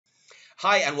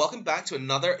Hi, and welcome back to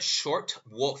another short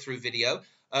walkthrough video.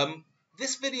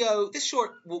 This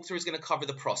short walkthrough is going to cover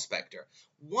the Prospector.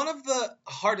 One of the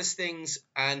hardest things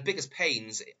and biggest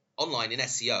pains online in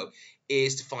SEO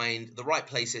is to find the right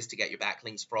places to get your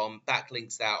backlinks from.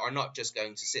 Backlinks that are not just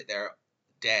going to sit there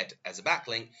dead as a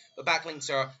backlink, but backlinks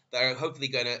that are hopefully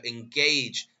going to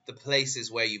engage the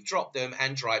places where you've dropped them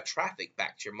and drive traffic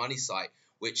back to your money site,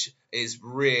 which is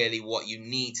really what you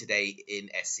need today in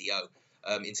SEO.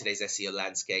 In today's SEO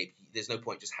landscape, there's no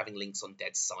point just having links on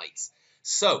dead sites.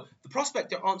 So the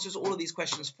Prospector answers all of these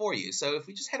questions for you. So if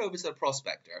we just head over to the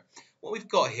Prospector, what we've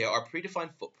got here are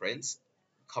predefined footprints,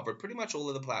 covered pretty much all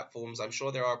of the platforms. I'm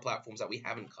sure there are platforms that we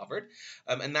haven't covered,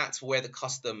 and that's where the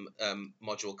custom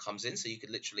module comes in. So you could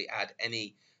literally add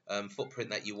any footprint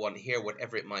that you want here,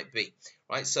 whatever it might be,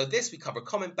 right? So this, we cover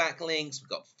comment backlinks, we've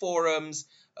got forums,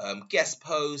 guest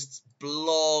posts,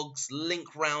 blogs,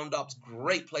 link roundups,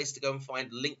 great place to go and find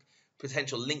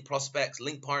potential link prospects,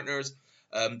 link partners.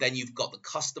 Then you've got the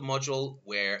custom module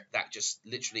where that just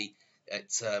literally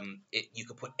you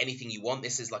can put anything you want.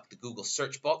 This is like the Google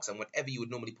search box, and whatever you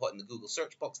would normally put in the Google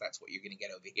search box, that's what you're going to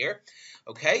get over here.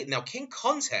 Okay, now King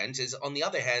Content is, on the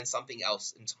other hand, something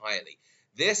else entirely.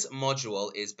 This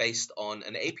module is based on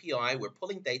an API. We're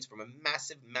pulling data from a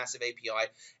massive API,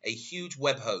 a huge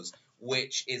web hose,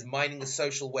 which is mining the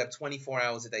social web 24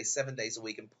 hours a day, 7 days a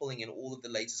week, and pulling in all of the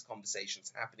latest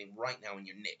conversations happening right now in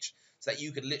your niche. So that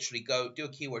you could literally go do a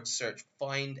keyword search,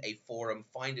 find a forum,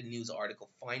 find a news article,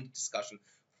 find a discussion,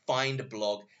 find a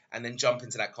blog, and then jump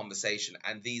into that conversation.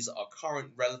 And these are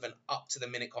current, relevant,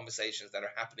 up-to-the-minute conversations that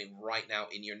are happening right now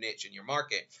in your niche, in your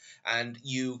market. And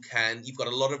you've got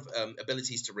a lot of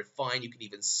abilities to refine. You can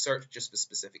even search just for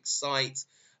specific sites,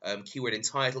 keyword in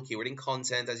title, keyword in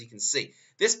content, as you can see.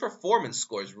 This performance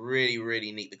score is really,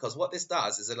 really neat, because what this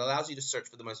does is it allows you to search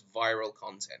for the most viral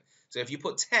content. So if you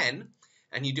put 10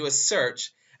 and you do a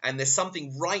search, and there's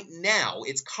something right now,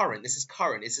 it's current. This is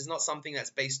current. This is not something that's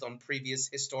based on previous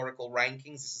historical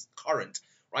rankings. This is current,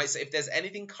 right? So if there's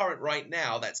anything current right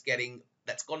now that's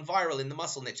gone viral in the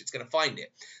muscle niche, it's going to find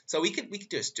it. So we could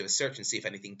just do a search and see if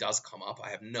anything does come up.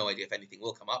 I have no idea if anything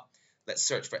will come up. Let's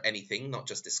search for anything, not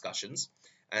just discussions,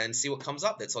 and see what comes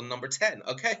up. That's on number 10.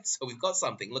 Okay, so we've got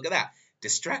something. Look at that.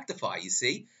 Distractify, you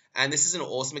see? And this is an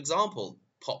awesome example.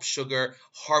 Pop Sugar,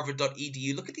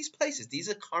 Harvard.edu. Look at these places. These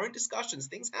are current discussions,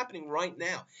 things happening right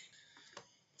now.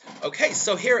 Okay,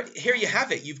 so here you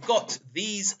have it. You've got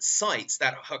these sites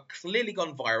that have clearly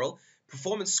gone viral.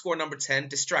 Performance score number 10,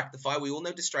 Distractify. We all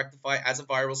know Distractify as a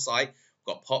viral site.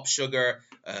 We've got Pop Sugar,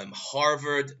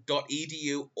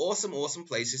 Harvard.edu. Awesome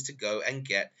places to go and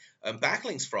get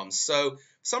backlinks from. So for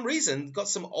some reason, got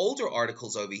some older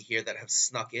articles over here that have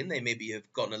snuck in. They maybe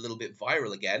have gotten a little bit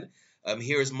viral again.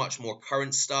 Here is much more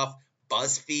current stuff.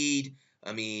 BuzzFeed.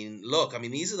 I mean, look. I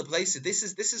mean, these are the places.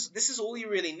 This is all you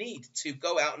really need to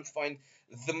go out and find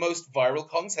the most viral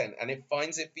content, and it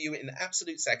finds it for you in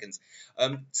absolute seconds.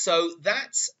 So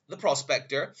that's the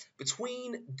Prospector.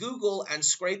 Between Google and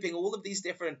scraping all of these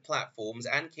different platforms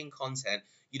and King Content,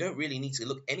 you don't really need to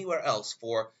look anywhere else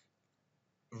for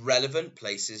relevant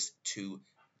places to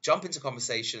jump into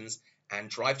conversations and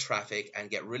drive traffic and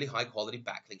get really high quality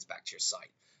backlinks back to your site.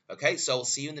 Okay, so I'll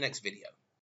see you in the next video.